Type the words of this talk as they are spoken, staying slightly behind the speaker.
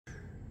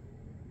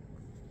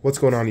What's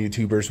going on,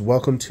 YouTubers?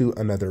 Welcome to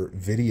another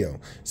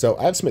video. So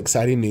I have some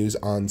exciting news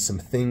on some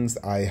things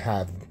I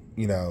have,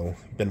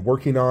 been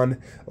working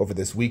on over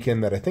this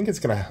weekend that I think it's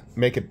going to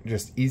make it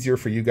just easier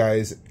for you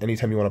guys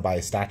anytime you want to buy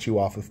a statue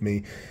off of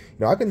me.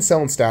 I've been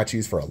selling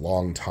statues for a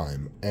long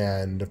time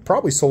and have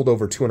probably sold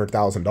over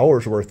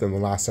 $200,000 worth in the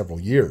last several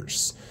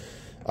years.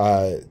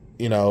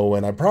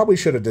 And I probably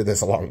should have did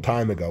this a long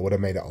time ago. Would have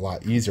made it a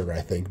lot easier,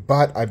 I think.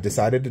 But I've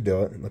decided to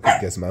do it. Look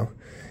at Gizmo.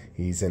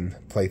 He's in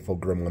playful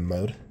gremlin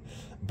mode.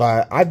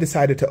 But I've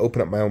decided to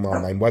open up my own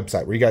online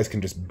website where you guys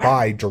can just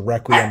buy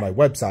directly on my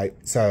website.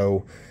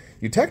 So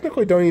you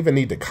technically don't even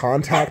need to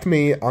contact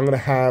me. I'm going to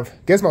have...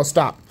 Gizmo,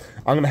 stop.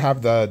 I'm going to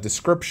have the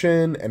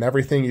description and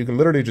everything. You can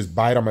literally just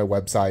buy it on my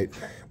website,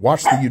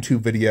 watch the YouTube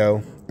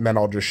video, and then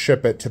I'll just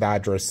ship it to the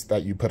address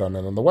that you put on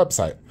it on the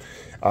website.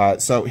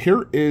 So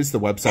here is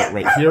the website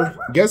right here.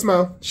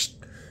 Gizmo, it's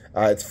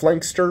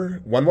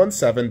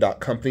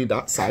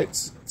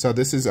flankster117.company.sites. So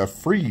this is a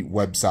free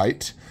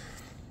website.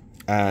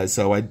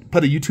 So I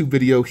put a YouTube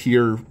video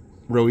here,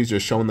 really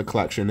just showing the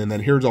collection, and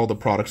then here's all the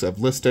products I've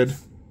listed.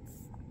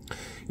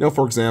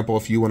 For example,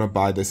 if you want to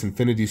buy this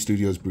Infinity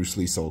Studios Bruce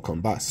Lee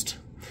Silicone Bust.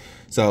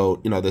 So,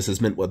 this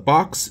is mint wood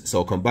box,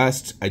 silicone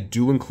bust. I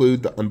do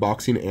include the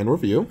unboxing and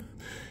review.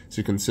 So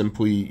you can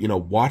simply,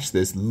 watch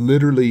this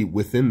literally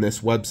within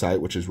this website,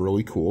 which is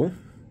really cool.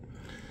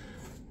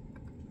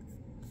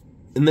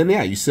 And then,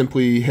 yeah, you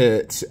simply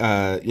hit,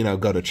 go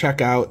to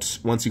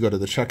checkout. Once you go to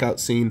the checkout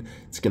scene,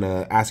 it's going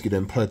to ask you to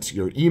input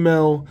your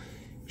email,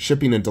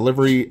 shipping and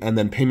delivery, and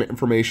then payment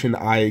information.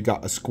 I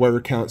got a Square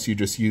account, so you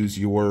just use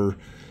your,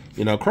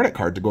 credit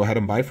card to go ahead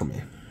and buy from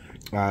me.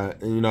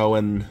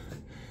 And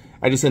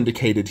I just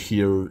indicated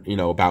here,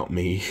 about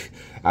me.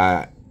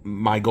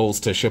 My goal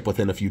is to ship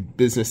within a few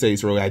business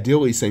days, really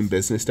ideally same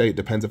business day. It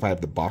depends if I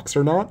have the box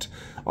or not.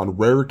 On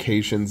rare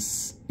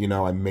occasions,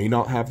 I may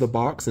not have the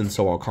box, and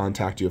so I'll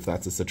contact you if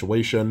that's the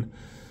situation.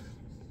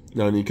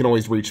 And you can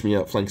always reach me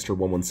at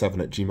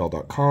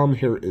flankster117@gmail.com.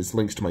 Here is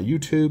links to my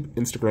YouTube,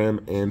 Instagram,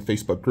 and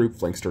Facebook group,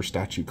 Flankster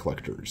Statue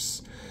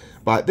Collectors.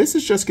 But this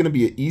is just going to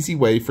be an easy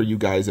way for you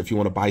guys if you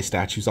want to buy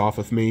statues off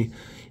of me.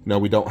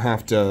 We don't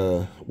have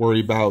to worry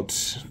about,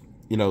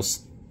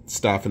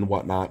 stuff and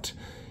whatnot.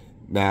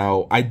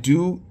 Now, I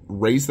do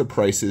raise the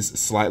prices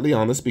slightly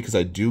on this because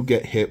I do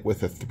get hit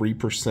with a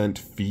 3%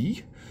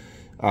 fee.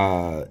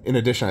 In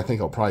addition, I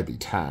think I'll probably be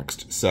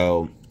taxed.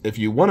 So if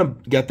you want to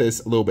get this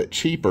a little bit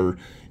cheaper,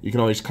 you can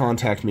always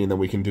contact me and then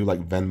we can do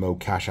like Venmo,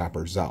 Cash App,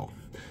 or Zelle.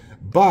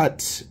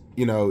 But,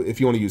 if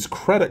you want to use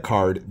credit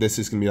card, this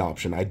is going to be an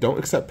option. I don't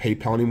accept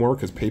PayPal anymore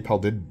because PayPal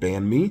did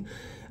ban me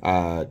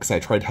because I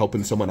tried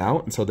helping someone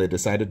out, and so they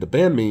decided to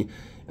ban me.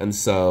 And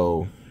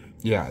so,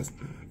 yeah,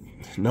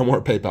 no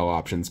more PayPal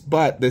options.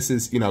 But this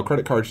is,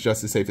 credit card's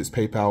just as safe as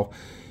PayPal,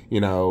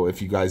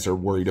 if you guys are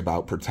worried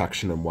about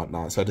protection and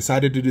whatnot. So I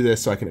decided to do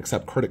this so I can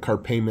accept credit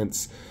card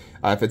payments.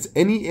 If it's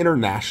any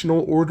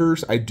international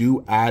orders, I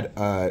do add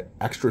an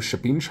extra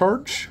shipping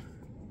charge.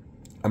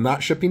 I'm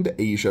not shipping to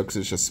Asia because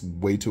it's just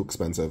way too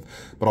expensive,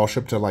 but I'll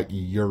ship to like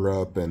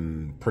Europe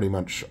and pretty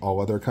much all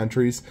other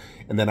countries.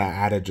 And then I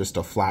added just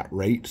a flat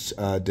rate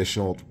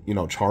additional,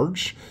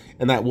 charge,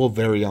 and that will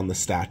vary on the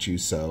statue.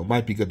 So it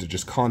might be good to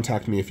just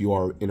contact me if you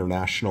are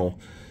international,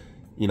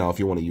 if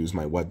you want to use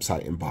my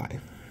website and buy.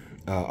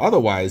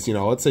 Otherwise,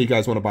 let's say you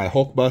guys want to buy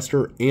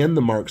Hulkbuster and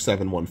the Mark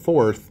 7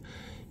 1/4,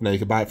 you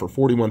can buy it for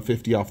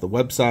 $41.50 off the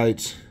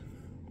website,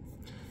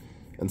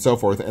 and so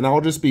forth. And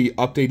I'll just be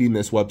updating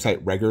this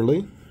website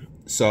regularly.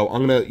 So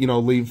I'm going to,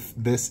 leave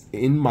this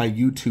in my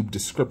YouTube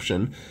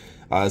description.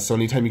 So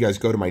anytime you guys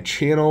go to my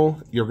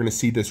channel, you're going to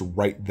see this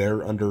right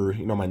there under,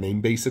 my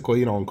name,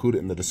 basically. And I'll include it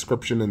in the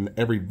description in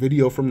every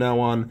video from now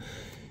on.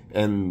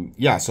 And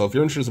yeah, so if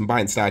you're interested in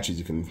buying statues,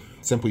 you can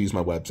simply use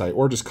my website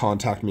or just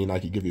contact me and I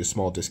can give you a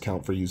small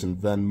discount for using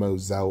Venmo,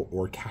 Zelle,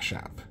 or Cash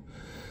App.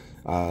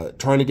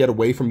 Trying to get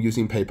away from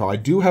using PayPal. I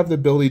do have the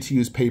ability to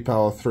use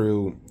PayPal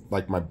through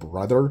like my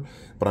brother,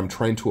 but I'm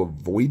trying to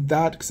avoid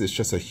that because it's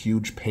just a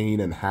huge pain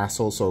and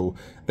hassle. So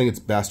I think it's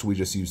best we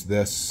just use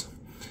this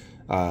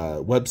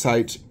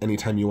website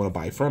anytime you want to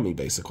buy from me,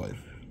 basically.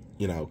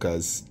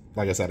 Because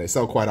like I said, I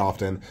sell quite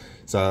often.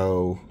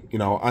 So,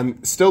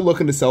 I'm still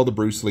looking to sell the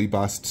Bruce Lee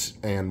bust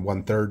and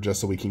 1/3 just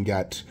so we can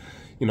get,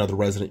 the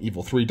Resident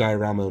Evil 3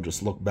 diorama. It'll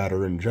just look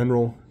better in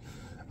general.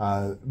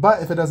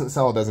 But if it doesn't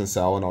sell, it doesn't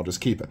sell, and I'll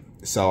just keep it.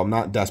 So I'm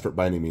not desperate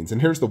by any means.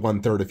 And here's the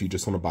 1/3 if you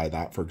just want to buy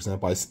that, for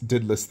example. I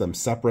did list them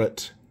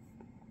separate.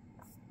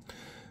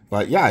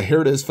 But yeah,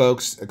 here it is,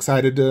 folks.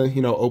 Excited to,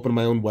 open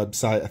my own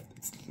website.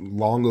 It's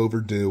long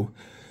overdue.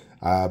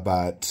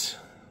 But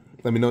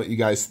let me know what you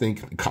guys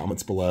think in the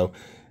comments below.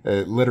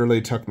 It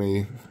literally took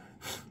me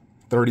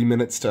 30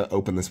 minutes to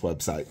open this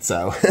website.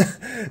 So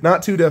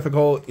not too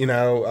difficult,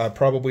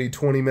 probably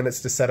 20 minutes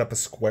to set up a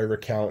Square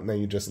account, and then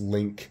you just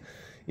link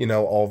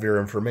all of your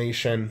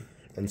information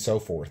and so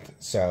forth.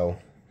 So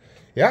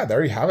yeah,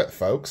 there you have it,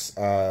 folks.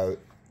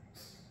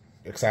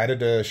 Excited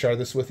to share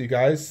this with you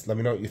guys. Let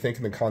me know what you think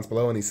in the comments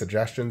below, any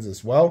suggestions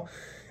as well.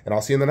 And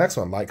I'll see you in the next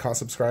one. Like, comment,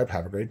 subscribe.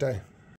 Have a great day.